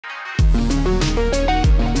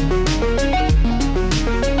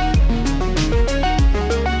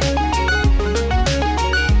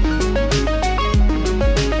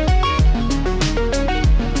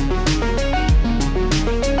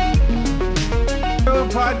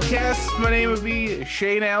Podcast. My name would be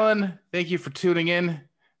Shane Allen. Thank you for tuning in.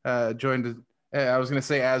 Joined, I was going to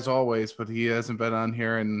say as always, but he hasn't been on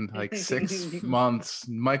here in like 6 months.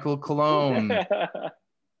 Michael Cologne.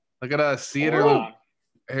 Look at us. See it.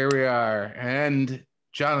 Here we are. And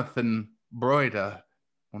Jonathan Broida,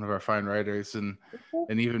 one of our fine writers and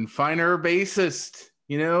an even finer bassist.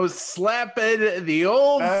 You know, slapping the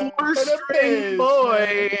old four-string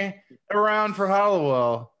boy around for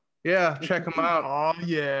Hollowell. Yeah, check him out. Oh,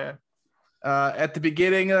 yeah. At the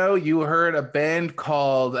beginning, though, you heard a band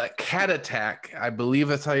called Cat Attack. I believe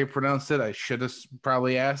that's how you pronounce it. I should have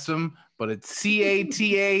probably asked them, but it's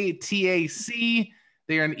C-A-T-A-T-A-C.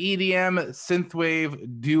 They are an EDM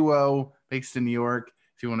synthwave duo based in New York.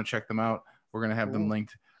 If you want to check them out, we're going to have them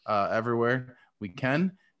linked everywhere we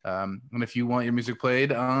can. And if you want your music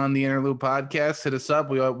played on the Interlude Podcast, hit us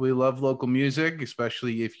up. We love local music,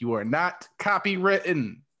 especially if you are not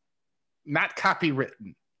copywritten. Not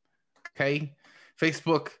copywritten. Okay?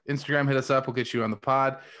 Facebook, Instagram, hit us up. We'll get you on the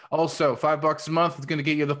pod. Also, $5 a month is going to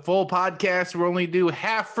get you the full podcast. We only do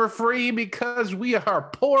half for free because we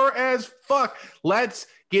are poor as fuck. Let's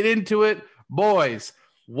get into it. Boys,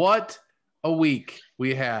 what a week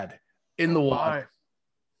we had in the water.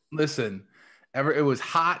 Listen, it was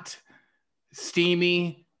hot,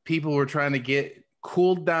 steamy. People were trying to get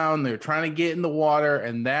cooled down. They were trying to get in the water,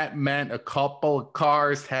 and that meant a couple of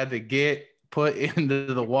cars had to get put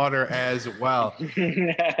into the water as well.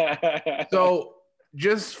 So,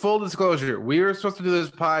 just full disclosure, we were supposed to do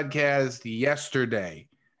this podcast yesterday,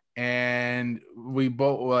 and we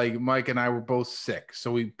both, like Mike and I, were both sick,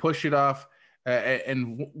 so we pushed it off.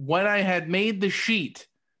 And when I had made the sheet,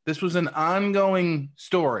 this was an ongoing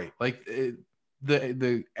story. Like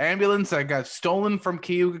the ambulance that got stolen from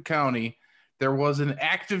Cayuga County, there was an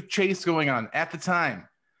active chase going on at the time.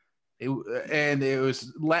 This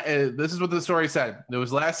is what the story said. It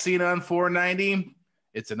was last seen on 490.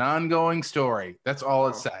 It's an ongoing story. That's all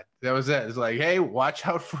it said. That was it. It's like, hey, watch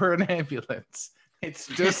out for an ambulance. It's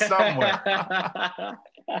just somewhere.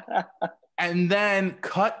 And then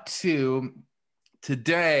cut to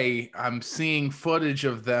today, I'm seeing footage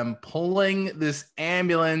of them pulling this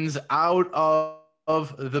ambulance out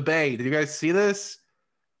of the bay. Did you guys see this?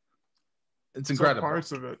 It's incredible. Some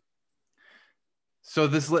parts of it. So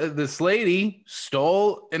this lady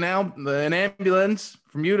stole an ambulance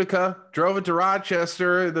from Utica, drove it to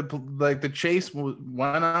Rochester. The chase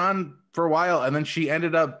went on for a while, and then she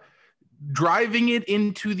ended up driving it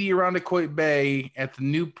into the Irondequoit Bay at the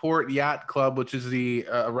Newport Yacht Club, which is the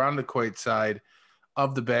Irondequoit side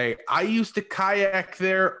of the bay. I used to kayak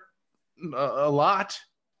there a lot,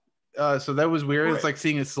 so that was weird. Wait. It's like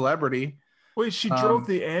seeing a celebrity. Wait, she drove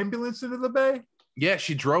the ambulance into the bay? Yeah,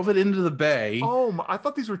 she drove it into the bay. Oh, I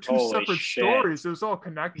thought these were two separate stories. It was all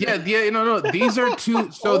connected. Yeah, no. These are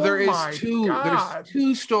two. So there's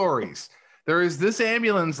two stories. There is this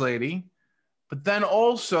ambulance lady, but then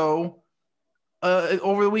also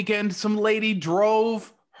over the weekend, some lady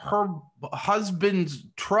drove her husband's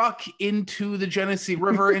truck into the Genesee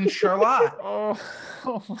River in Charlotte. Oh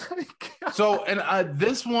my God. So, and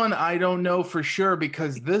this one I don't know for sure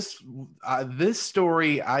because this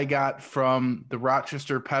story I got from the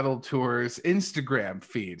Rochester Pedal Tour's Instagram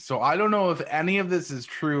feed. So I don't know if any of this is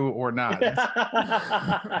true or not.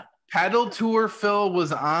 Pedal Tour Phil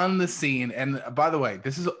was on the scene, and by the way,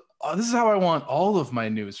 this is how I want all of my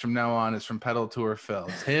news from now on, is from Pedal Tour Phil.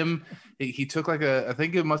 It's him. He took I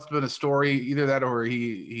think it must have been a story, either that or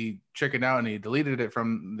he chickened out and he deleted it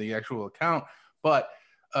from the actual account. But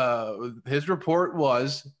his report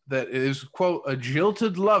was that it is, quote, a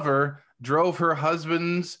jilted lover drove her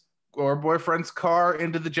husband's or boyfriend's car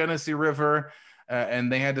into the Genesee River,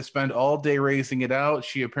 and they had to spend all day racing it out.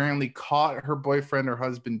 She apparently caught her boyfriend or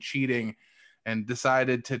husband cheating and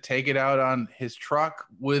decided to take it out on his truck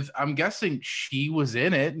with, I'm guessing she was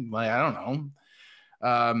in it. Like, I don't know.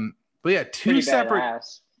 But yeah, two separate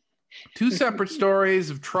stories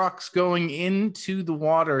of trucks going into the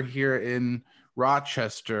water here in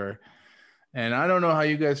Rochester. And I don't know how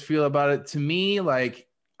you guys feel about it. To me, like,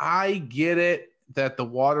 I get it that the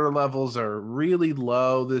water levels are really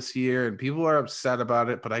low this year and people are upset about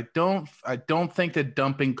it, but I don't think that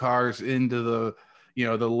dumping cars into the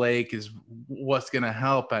lake is what's going to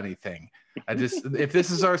help anything. If this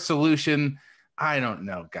is our solution, I don't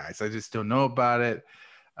know, guys. I just don't know about it.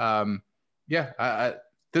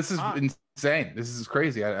 This is insane. This is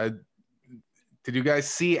crazy. Did you guys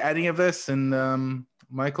see any of this? And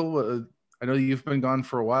Michael, I know you've been gone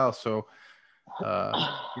for a while, so we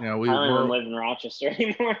don't even live in Rochester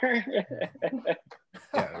anymore.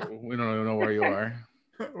 Yeah, we don't even know where you are.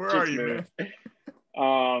 Where are you,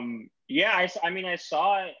 man? Yeah, I mean, I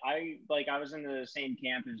saw it. I was in the same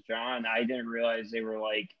camp as John. I didn't realize they were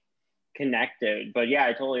like connected, but yeah,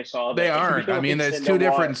 I totally saw They the aren't. I mean, there's two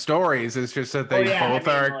different stories. It's just that they both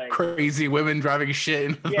are like, crazy women driving shit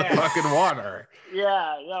into the fucking water.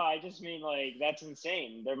 Yeah, no, I just mean like that's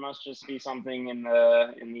insane. There must just be something in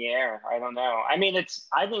the air. I don't know. I mean,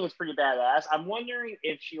 I think it's pretty badass. I'm wondering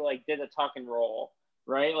if she like did a tuck and roll,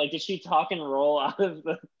 right? Like, did she tuck and roll out of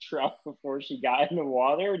the truck before she got in the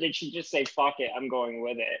water, or did she just say "fuck it, I'm going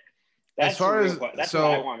with it"? That's what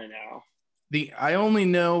I want to know. I only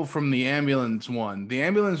know from the ambulance one. The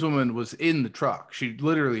ambulance woman was in the truck. She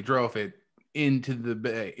literally drove it into the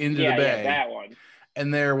bay. Yeah, that one.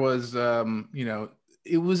 And there was,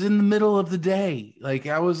 it was in the middle of the day. Like,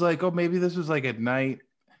 I was like, oh, maybe this was like at night.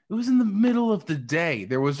 It was in the middle of the day.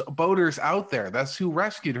 There was boaters out there. That's who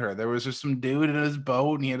rescued her. There was just some dude in his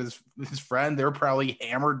boat, and he had his friend. They were probably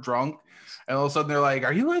hammered drunk. And all of a sudden, they're like,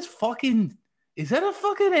 are you guys fucking... Is that a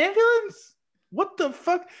fucking ambulance? What the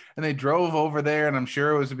fuck? And they drove over there, and I'm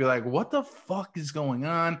sure it was to be like, what the fuck is going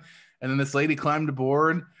on? And then this lady climbed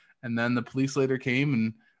aboard, and then the police later came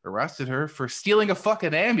and arrested her for stealing a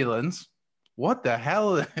fucking ambulance. What the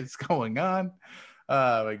hell is going on?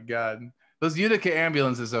 Oh my God. Those Utica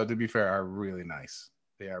ambulances, though, to be fair, are really nice.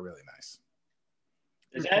 They are really nice.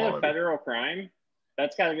 Is that a federal crime?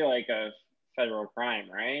 That's got to be like a federal crime,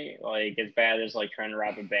 right? Like, as bad as like trying to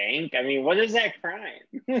rob a bank. I mean, what is that crime?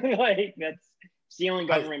 Like, that's stealing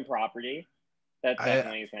government property. That's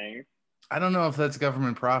definitely a thing. I don't know if that's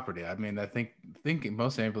government property. I mean, I think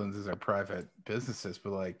most ambulances are private businesses,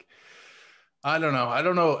 but like, I don't know. I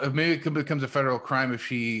don't know if maybe it becomes a federal crime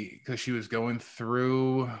because she was going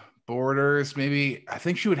through borders. Maybe I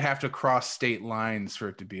think she would have to cross state lines for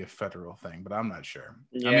it to be a federal thing, but I'm not sure.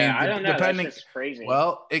 Yeah, I don't know. Depending, that's just crazy.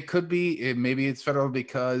 Well, it could be. Maybe it's federal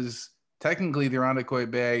because technically the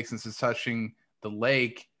Irondequoit Bay, since it's touching the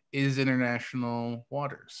lake, is international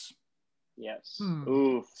waters. Yes.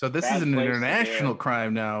 Oof, so this is an international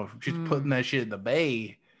crime now. She's putting that shit in the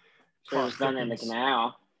bay. Sure, it's done in the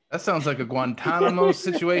canal. That sounds like a Guantanamo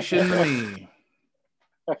situation to me.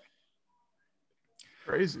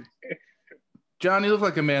 Crazy. John, you look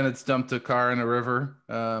like a man that's dumped a car in a river.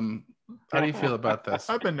 How do you feel about this?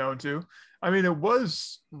 I've been known to. I mean, it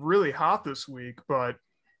was really hot this week, but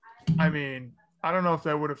I mean, I don't know if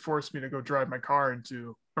that would have forced me to go drive my car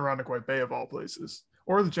into Irondequoit Bay of all places,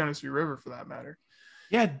 or the Genesee River for that matter.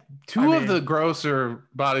 Yeah, two of the grosser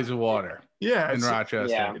bodies of water. Yeah, in Rochester.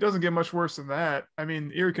 Yeah. It doesn't get much worse than that. I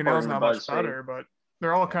mean, Erie Canal's not much better, but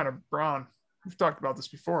they're all kind of brown. We've talked about this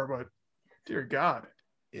before, but dear God.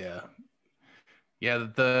 Yeah. Yeah,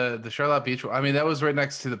 the Charlotte Beach, I mean, that was right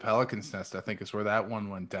next to the Pelican's Nest, I think is where that one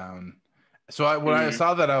went down. So when I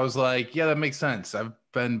saw that, I was like, yeah, that makes sense. I've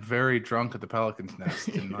been very drunk at the Pelican's Nest,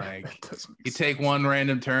 and like you take one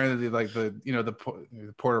random turn, like the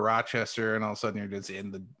Port of Rochester, and all of a sudden you're just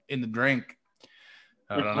in the drink.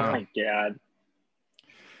 I don't know. Oh my God.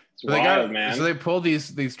 It's wild, man. So they pull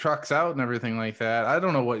these trucks out and everything like that. I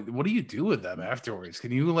don't know what do you do with them afterwards?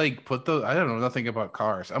 Can you like put those? I don't know nothing about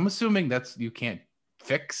cars. I'm assuming you can't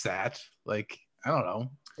fix that. Like, I don't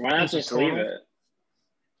know. Why not just leave it?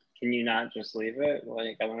 Can you not just leave it?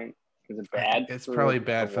 Like, is it bad? It's probably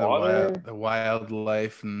bad for the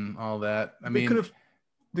wildlife and all that. I mean,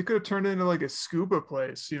 they could have turned it into like a scuba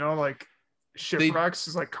place, like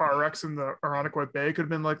shipwrecks, like car wrecks in the Irondequoit Bay. Could have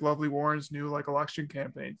been like Lovely Warren's new like election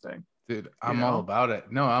campaign thing. Dude, I'm all about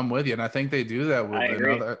it. No, I'm with you, and I think they do that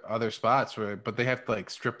with other spots, but they have to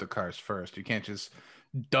like strip the cars first. You can't just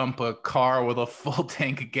dump a car with a full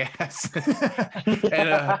tank of gas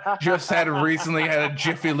and just recently had a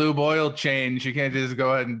Jiffy Lube oil change. You can't just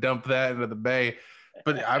go ahead and dump that into the bay.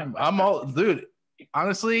 But I'm all, dude,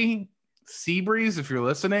 honestly, Seabreeze, if you're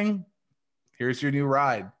listening, here's your new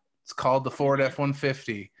ride. It's called the Ford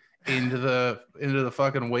F-150 into the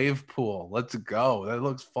fucking wave pool. Let's go. That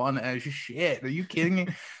looks fun as shit. Are you kidding me?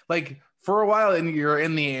 Like, for a while, and you're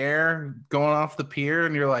in the air going off the pier,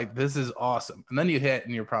 and you're like, "This is awesome." And then you hit,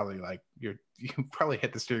 and you're probably like, you probably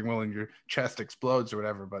hit the steering wheel, and your chest explodes or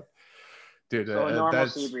whatever. But dude, normal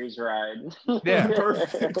Seabreeze ride. Yeah,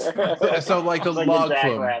 perfect. So like a log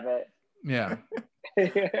flume. Yeah.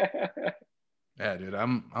 Yeah, dude,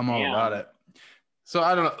 I'm all about it. So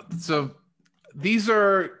I don't know. So these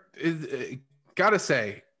are, gotta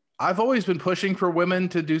say, I've always been pushing for women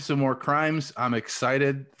to do some more crimes. I'm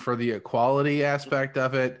excited for the equality aspect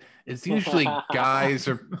of it. It's usually guys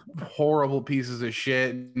are horrible pieces of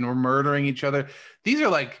shit and we're murdering each other. These are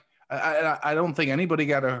like, I don't think anybody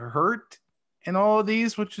got hurt in all of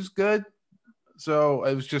these, which is good. So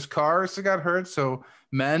it was just cars that got hurt. So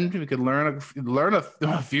men, we could learn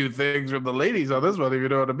a few things from the ladies on this one, if you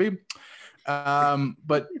know what I mean.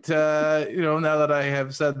 But now that I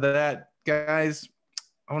have said that, guys,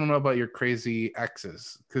 I want to know about your crazy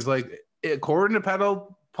exes, because according to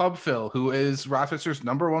Pedal Pub Phil, who is Rochester's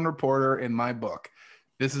 #1 reporter in my book,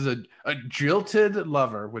 this is a jilted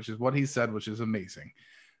lover, which is what he said, which is amazing.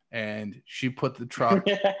 And she put the truck,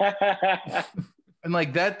 and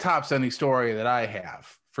that tops any story that I have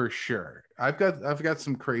for sure. I've got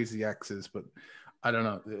some crazy exes, but I don't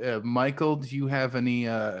know. Michael, do you have any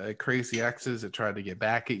crazy exes that tried to get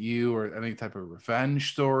back at you, or any type of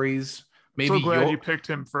revenge stories? Maybe so glad you picked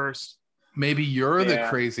him first. Maybe you're the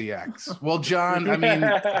crazy ex. Well, John, I mean,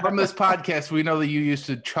 from this podcast, we know that you used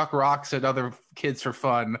to chuck rocks at other kids for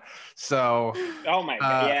fun. So, oh my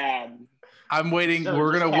god, yeah. I'm waiting. So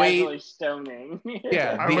we're gonna wait. Stoning.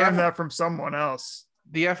 Yeah, I learned that from someone else.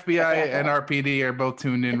 The FBI and RPD are both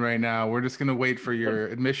tuned in right now. We're just gonna wait for your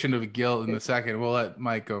admission of guilt in a second. We'll let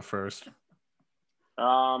Mike go first.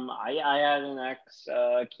 I had an ex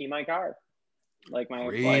key my car.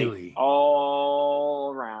 Really?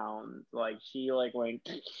 All around. She went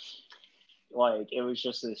it was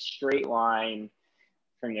just a straight line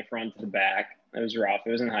from the front to the back. It was rough. It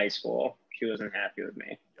was in high school. She wasn't happy with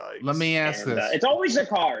me. Yikes. Let me ask this. It's always the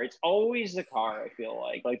car. It's always the car, I feel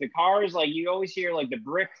like. The car is you always hear the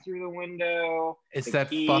brick through the window. It's that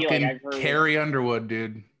key, fucking Carrie Underwood,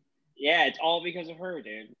 dude. Yeah, it's all because of her,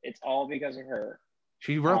 dude. It's all because of her.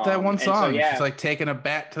 She wrote that one song. So, she's taking a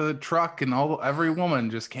bat to the truck, and every woman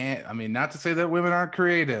just can't. I mean, not to say that women aren't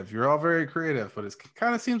creative. You're all very creative, but it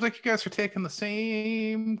kind of seems like you guys are taking the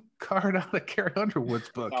same card out of Carrie Underwood's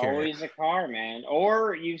book. It's always a car, man.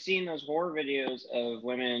 Or you've seen those horror videos of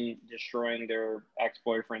women destroying their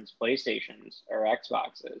ex-boyfriend's PlayStations or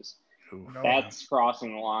Xboxes. Ooh. That's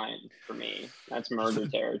crossing the line for me. That's murder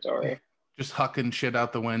territory. Just hucking shit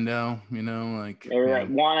out the window,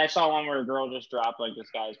 One, I saw one where a girl just dropped this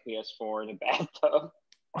guy's PS4 in the bathtub.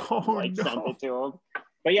 Sent it to him.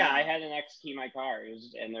 But yeah, I had an ex key my car,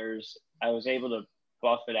 I was able to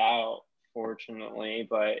buff it out, fortunately,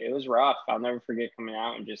 but it was rough. I'll never forget coming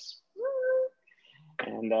out and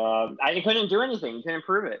I couldn't do anything. You couldn't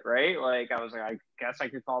prove it, right? I was I guess I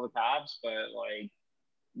could call the cops, but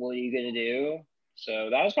what are you gonna do? So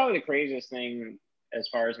that was probably the craziest thing. As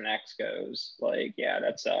far as an ex goes,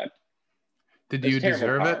 that sucked. Did you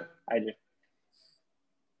deserve it? I did.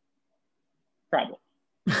 Probably.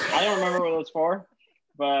 I don't remember what it was for,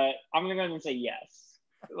 but I'm gonna go ahead and say yes.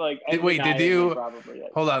 Wait, did you?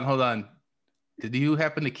 Hold on. Did you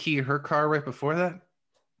happen to key her car right before that?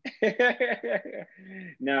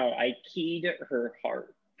 No, I keyed her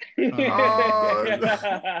heart.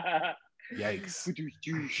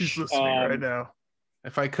 Yikes! She's listening right now.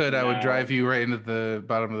 If I could, I would drive you right into the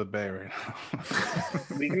bottom of the bay right now.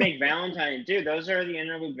 We can make Valentine's. Dude, those are the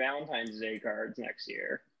Interlude Valentine's Day cards next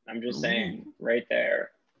year. I'm just saying, right there.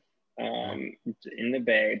 In the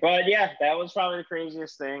bay. But yeah, that was probably the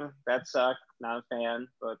craziest thing. That sucked. Not a fan.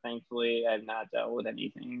 But thankfully, I've not dealt with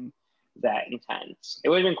anything that intense. It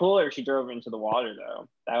would have been cooler if she drove into the water, though.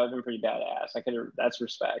 That would have been pretty badass. That's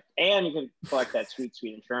respect. And you could collect that sweet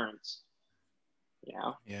insurance.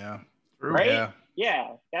 Yeah. Right?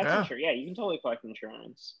 Yeah, that's insurance. Yeah, you can totally collect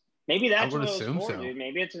insurance. Maybe that's what it was for, dude.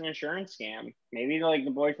 Maybe it's an insurance scam. Maybe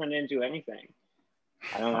the boyfriend didn't do anything.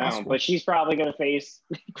 I don't know, but she's probably gonna face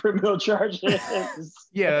criminal charges.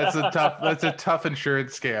 Yeah, that's a tough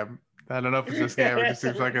insurance scam. I don't know if it's a scam. It just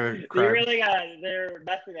seems like a crime. They're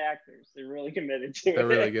method actors. They're really committed to it. They're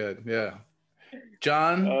really good. Yeah.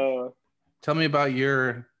 John, tell me about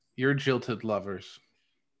your jilted lovers.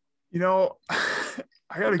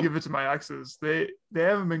 I got to give it to my exes. They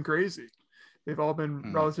haven't been crazy. They've all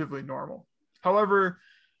been relatively normal. However,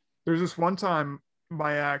 there's this one time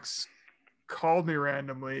my ex called me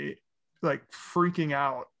randomly, freaking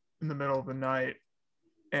out in the middle of the night.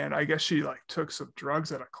 And I guess she took some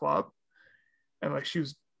drugs at a club, and she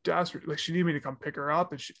was desperate. She needed me to come pick her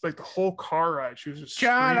up. And she the whole car ride, she was just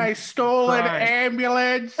John, I stole an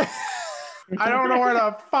ambulance. I don't know where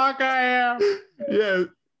the fuck I am. Yeah.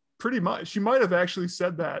 Pretty much. She might have actually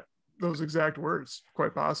said those exact words,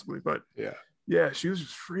 quite possibly. But yeah, she was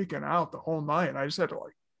just freaking out the whole night. And I just had to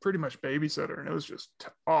pretty much babysit her. And it was just,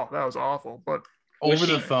 that was awful. But over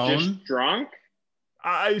the phone? Just drunk?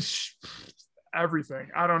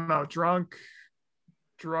 Everything. I don't know. Drunk,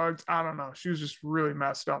 drugs. I don't know. She was just really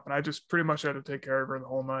messed up. And I just pretty much had to take care of her the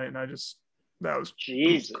whole night. And that was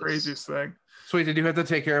the craziest thing. So wait, did you have to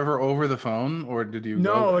take care of her over the phone, or did you?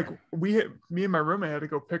 No, me and my roommate had to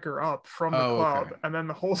go pick her up from the club, and then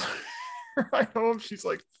the whole ride home, she's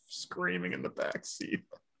like screaming in the back seat.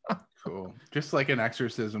 Cool. Just like an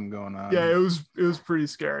exorcism going on. Yeah, it was pretty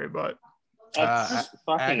scary, but That's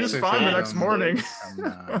fucking it was fine the next exorcism. morning. I'm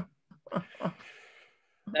not.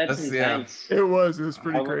 That's intense. It was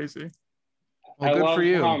pretty crazy. Well, I good love for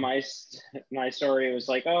you. how my story was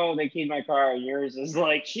like, oh, they keyed my car. Yours is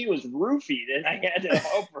like, she was roofied and I had to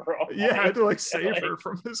help her. Yeah, I had to like save her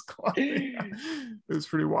from this client. It was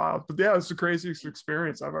pretty wild. But yeah, it's the craziest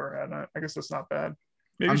experience I've ever had. I guess that's not bad.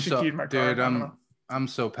 Maybe she keyed my car. Dude, I'm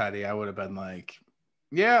so petty. I would have been like,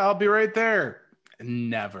 yeah, I'll be right there.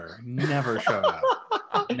 Never showed up.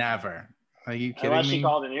 Never. Are you kidding Unless me? she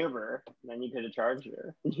called an Uber, then you could have charged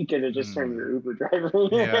her. You could have just turned your Uber driver.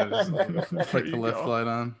 Yeah, just flick the lift light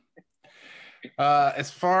on. As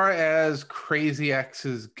far as crazy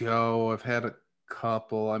exes go, I've had a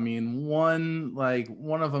couple. I mean, one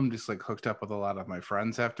of them just like hooked up with a lot of my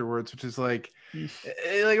friends afterwards, which is like what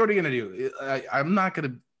are you gonna do? I'm not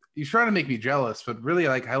gonna. You're trying to make me jealous, but really,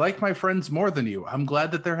 like, I like my friends more than you. I'm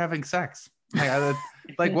glad that they're having sex.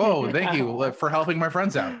 Like, whoa, thank you for helping my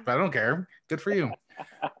friends out. But I don't care. Good for you.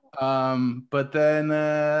 But then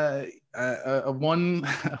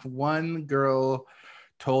one girl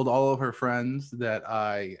told all of her friends that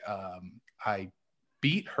I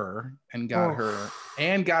beat her and got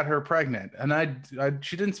her pregnant, and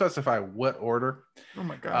she didn't specify what order. Oh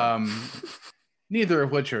my god. Neither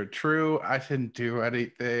of which are true. I didn't do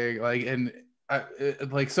anything.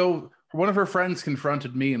 So one of her friends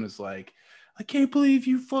confronted me and was like, I can't believe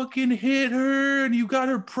you fucking hit her and you got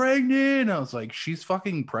her pregnant. I was like, she's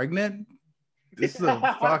fucking pregnant? This is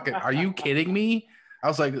a fucking, are you kidding me? I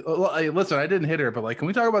was like, listen, I didn't hit her, but like, can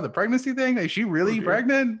we talk about the pregnancy thing? Is she really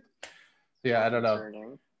pregnant? Yeah, I don't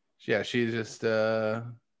know. Yeah, she just,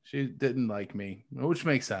 she didn't like me, which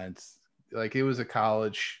makes sense. Like, it was a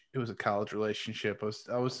college relationship.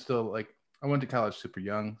 I was still like, I went to college super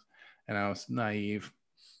young and I was naive.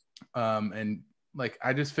 And like,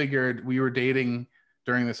 I just figured we were dating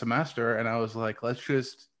during the semester and I was like, we'll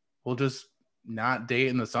just not date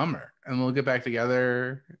in the summer and we'll get back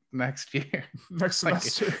together next year. Next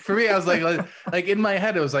semester. Like, for me, I was like in my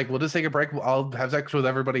head, it was like, we'll just take a break. I'll have sex with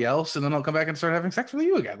everybody else and then I'll come back and start having sex with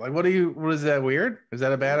you again. Like, what is that weird? Is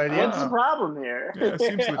that a bad idea? What's the problem here? Yeah, it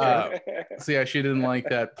seems like so yeah, she didn't like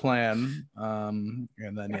that plan. And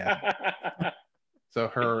then so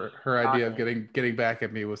her idea of getting back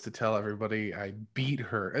at me was to tell everybody I beat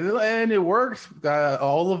her, and it worked.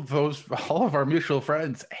 All of our mutual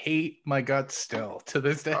friends hate my guts still to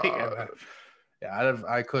this day.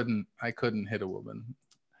 I couldn't hit a woman.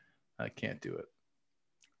 I can't do it.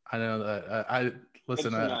 I know that.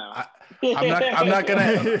 Listen. I'm not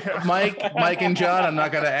gonna Mike and John. I'm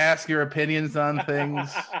not gonna ask your opinions on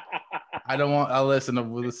things. I don't want. I'll listen.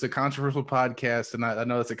 It's a controversial podcast, and I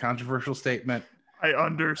know it's a controversial statement. I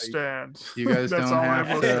understand. You guys don't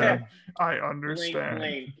have to. I understand.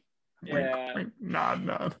 Wink. Yeah. Wink.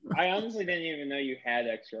 Nod. I honestly didn't even know you had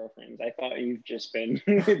ex-girlfriends. I thought you've just been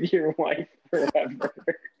with your wife forever.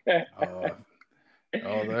 I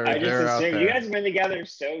just assumed you guys have been together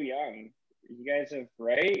so young. You guys have,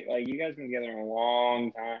 right? Like, you guys have been together a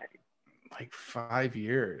long time. Like 5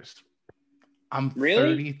 years. I'm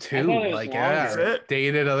really? 32. Like, yeah,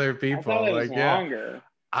 dated other people. I thought it was like, longer. Yeah.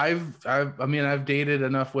 I've dated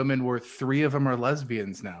enough women where 3 of them are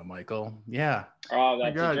lesbians now, Michael. Yeah. Oh,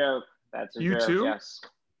 that's a joke. That's a you joke. Too? Yes.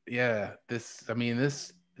 Yeah. This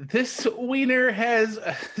wiener has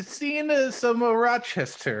seen some of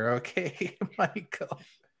Rochester. Okay, Michael.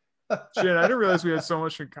 Shit, I didn't realize we had so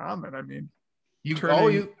much in common. I mean, you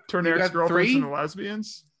turn ex-girlfriends into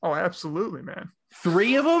lesbians? Oh, absolutely, man.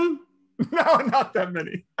 3 of them? No, not that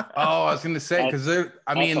many. Oh, I was going to say, because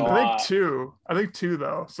I think 2. I think 2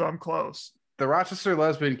 though, so I'm close. The Rochester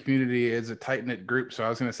lesbian community is a tight-knit group, so I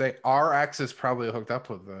was going to say our exes probably hooked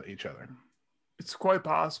up with each other. It's quite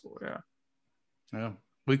possible, yeah. Yeah,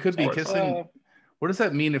 we could be kissing. What does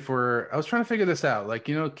that mean if we're? I was trying to figure this out. Like,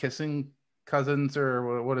 kissing cousins,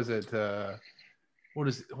 or what is it? What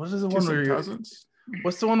is the one where cousins?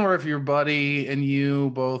 What's the one where if your buddy and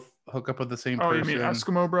you both hook up with the same person? Oh, you mean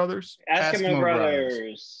Eskimo brothers? Eskimo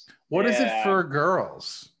brothers. What is it for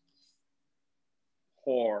girls?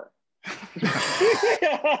 Whore.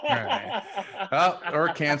 Right. Oh, or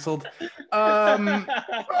canceled. I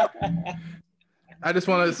just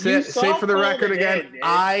want to say for the record again,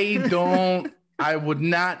 I would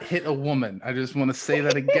not hit a woman. I just want to say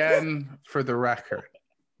that again for the record.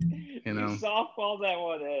 You softballed that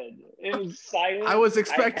one in. It was silent. I was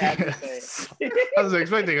expecting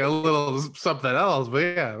a little something else, but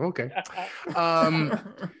yeah, okay.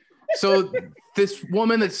 So this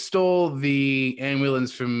woman that stole the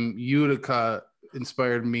ambulance from Utica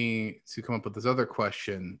inspired me to come up with this other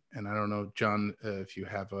question. And I don't know, John, if you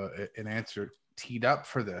have an answer teed up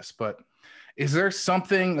for this, but is there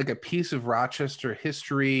something like a piece of Rochester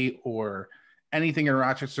history or anything in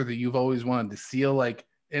Rochester that you've always wanted to steal? Like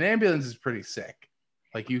an ambulance is pretty sick.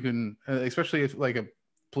 Like you can, especially if like a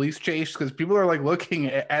police chase, because people are like looking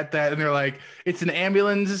at that and they're like, it's an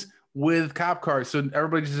ambulance with cop cars. So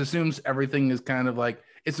everybody just assumes everything is kind of like,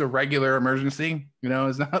 it's a regular emergency. You know,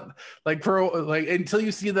 it's not like until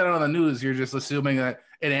you see that on the news, you're just assuming that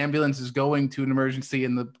an ambulance is going to an emergency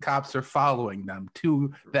and the cops are following them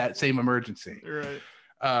to that same emergency. Right.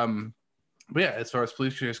 But yeah, as far as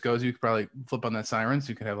police chase goes, you could probably flip on that siren, so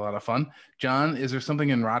you could have a lot of fun. John, is there something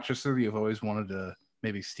in Rochester that you've always wanted to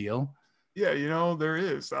maybe steal? Yeah, there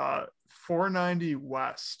is 490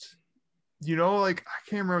 West. Like I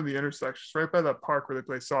can't remember the intersection. It's right by that park where they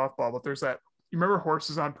play softball. But there's that. You remember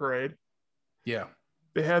Horses on Parade? Yeah.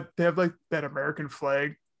 They have like that American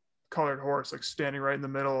flag colored horse like standing right in the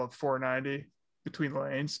middle of 490 between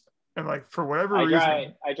lanes, and like for whatever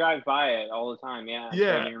reason, I drive by it all the time. Yeah.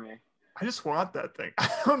 Yeah. Right near me. I just want that thing. I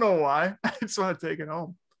don't know why. I just want to take it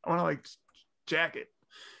home. I want to like jack it.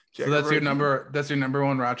 So that's your number. That's your number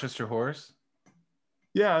one Rochester horse.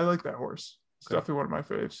 Yeah, I like that horse. It's Okay. definitely one of my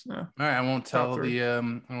faves. Yeah. All right, I won't tell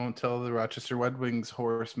the Rochester Red Wings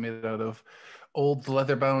horse made out of old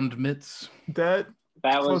leather-bound mitts. That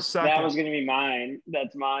was going to be mine.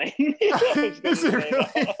 That's mine. Is it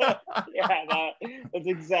really? Yeah, that's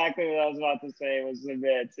exactly what I was about to say. Was the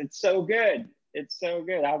mitts? It's so good. It's so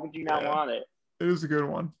good. How could you not want it? It is a good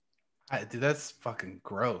one. Dude, that's fucking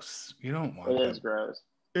gross. You don't want it. It is gross.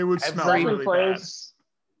 It would smell really bad.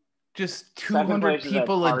 Just 200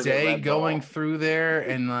 people a day going through there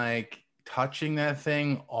and like touching that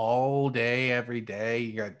thing all day, every day.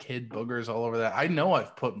 You got kid boogers all over that. I know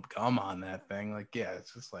I've put gum on that thing. Like, yeah,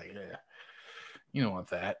 it's just like, you don't want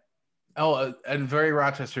that. Oh, and very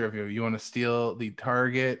Rochester of you. You want to steal the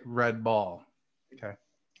Target red ball. Okay.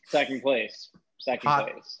 Second place.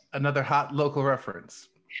 Another hot local reference.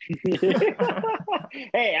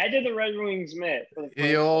 Hey, I did the Red Wings mitt.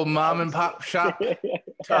 The old mom and pop shop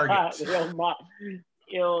Target. the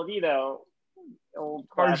old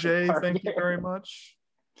Target. Thank you very much.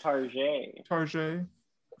 Target.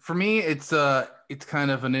 For me, it's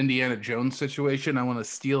kind of an Indiana Jones situation. I want to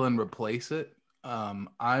steal and replace it.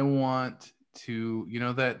 I want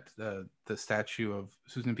to, that the statue of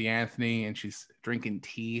Susan B. Anthony, and she's drinking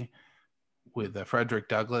tea with Frederick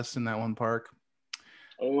Douglass in that one park.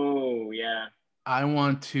 Oh, yeah. I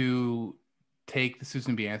want to take the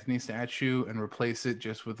Susan B. Anthony statue and replace it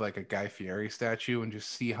just with like a Guy Fieri statue and just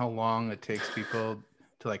see how long it takes people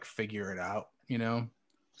to like figure it out,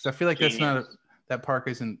 So I feel like that park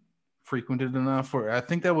isn't frequented enough, or I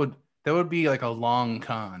think that would be like a long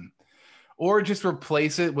con. Or just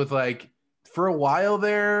replace it with like, for a while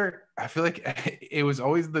there, I feel like it was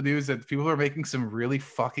always the news that people are making some really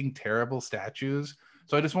fucking terrible statues.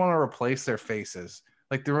 So I just want to replace their faces.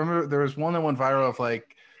 Like, remember there was one that went viral of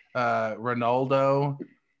like Ronaldo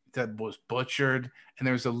that was butchered, and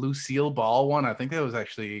there was a Lucille Ball one. I think that was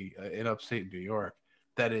actually in upstate New York.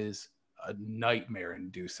 That is a nightmare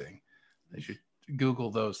inducing. They should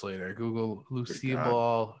Google those later. Google Lucille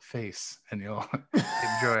Ball face, and you'll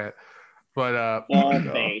enjoy it. But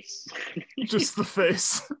face. Just the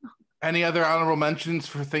face. Any other honorable mentions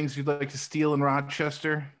for things you'd like to steal in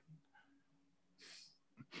Rochester?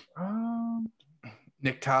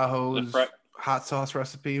 Nick Tahoe's hot sauce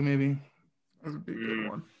recipe, maybe. That would be a good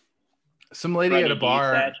one. Some lady at a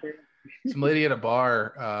bar.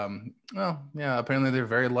 Well, yeah. Apparently they're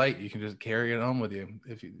very light. You can just carry it home with you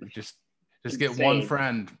if you just get one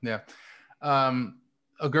friend. Yeah.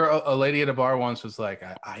 A lady at a bar once was like,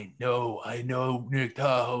 I know Nick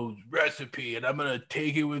Tahoe's recipe, and I'm gonna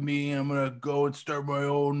take it with me. I'm gonna go and start my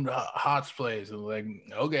own hot place. And like,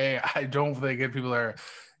 okay, I don't think if people are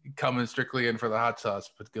coming strictly in for the hot sauce,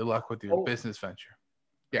 but good luck with your business venture.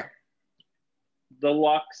 Yeah. The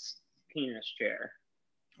Lux penis chair.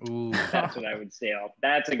 Ooh. That's what I would steal.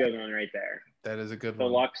 That's a good one right there. That is a good one.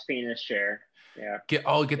 The Lux penis chair. Yeah. Get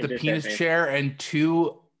the penis chair and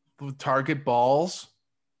 2 Target balls.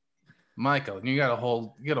 Michael, you got a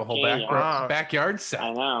whole backyard set.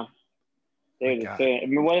 I know. Dude, I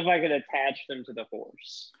mean, what if I could attach them to the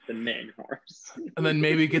horse, the main horse? And then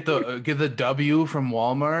maybe get the W from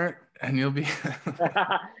Walmart, and you'll be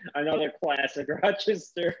another classic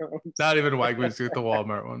Rochester. Not even Wegmans, get the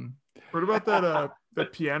Walmart one. What about that the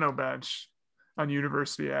piano bench on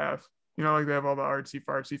University Ave? Like they have all the artsy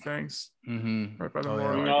fartsy things right by the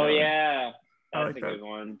Oh yeah. I That's like a that. good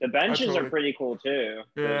one. The benches totally- are pretty cool too.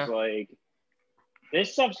 Yeah. There's like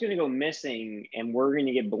this stuff's gonna go missing, and we're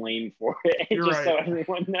gonna get blamed for it. You're just so right.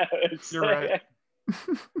 everyone knows. You're right.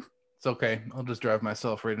 It's okay. I'll just drive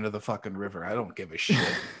myself right into the fucking river. I don't give a shit.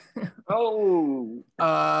 Oh.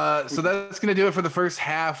 So that's gonna do it for the first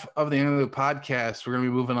half of the Interlude podcast. We're gonna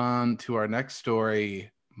be moving on to our next story,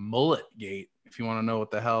 Mullet Gate. If you want to know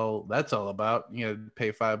what the hell that's all about, you gotta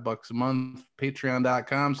pay $5 a month,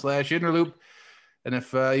 patreon.com/interloop. And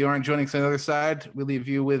if you aren't joining us on the other side, we leave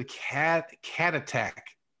you with Cat Attack,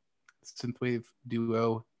 synthwave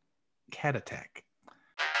duo Cat Attack.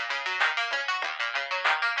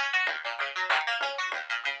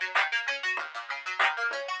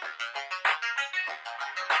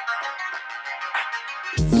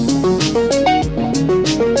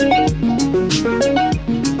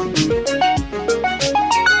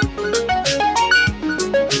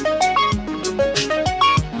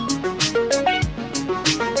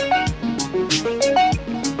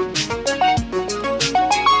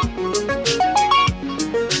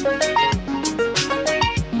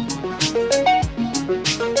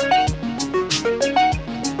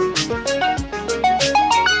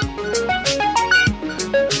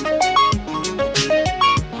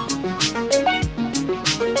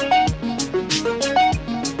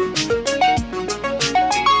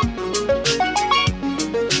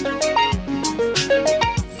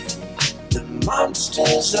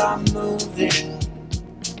 Monsters are moving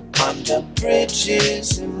under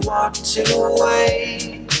bridges and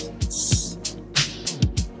waterways.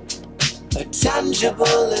 A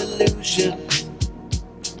tangible illusion.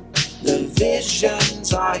 The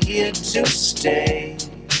visions are here to stay.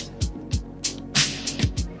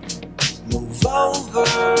 Move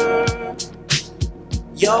over.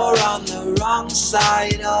 You're on the wrong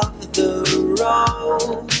side of the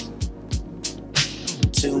road.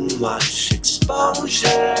 Too much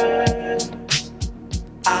exposure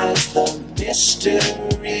as the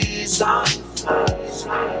mysteries unfold.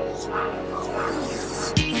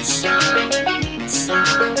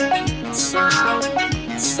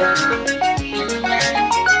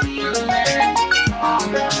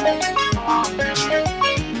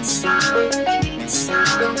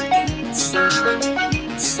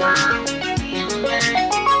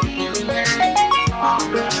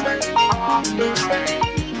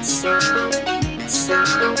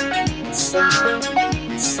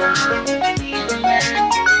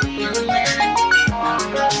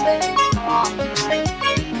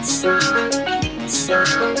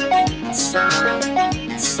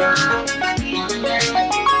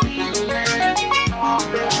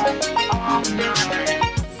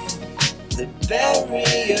 The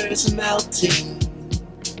barriers melting,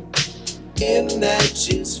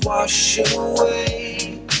 images wash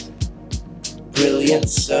away, brilliant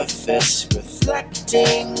surface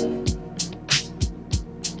reflecting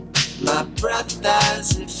my breath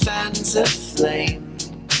as it fans of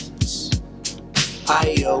flames.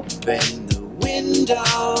 I open the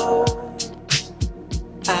window,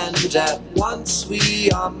 and at once we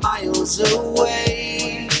are miles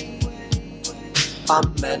away. A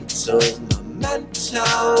mental memento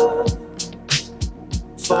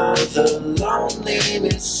for the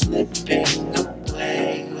loneliness slipping away.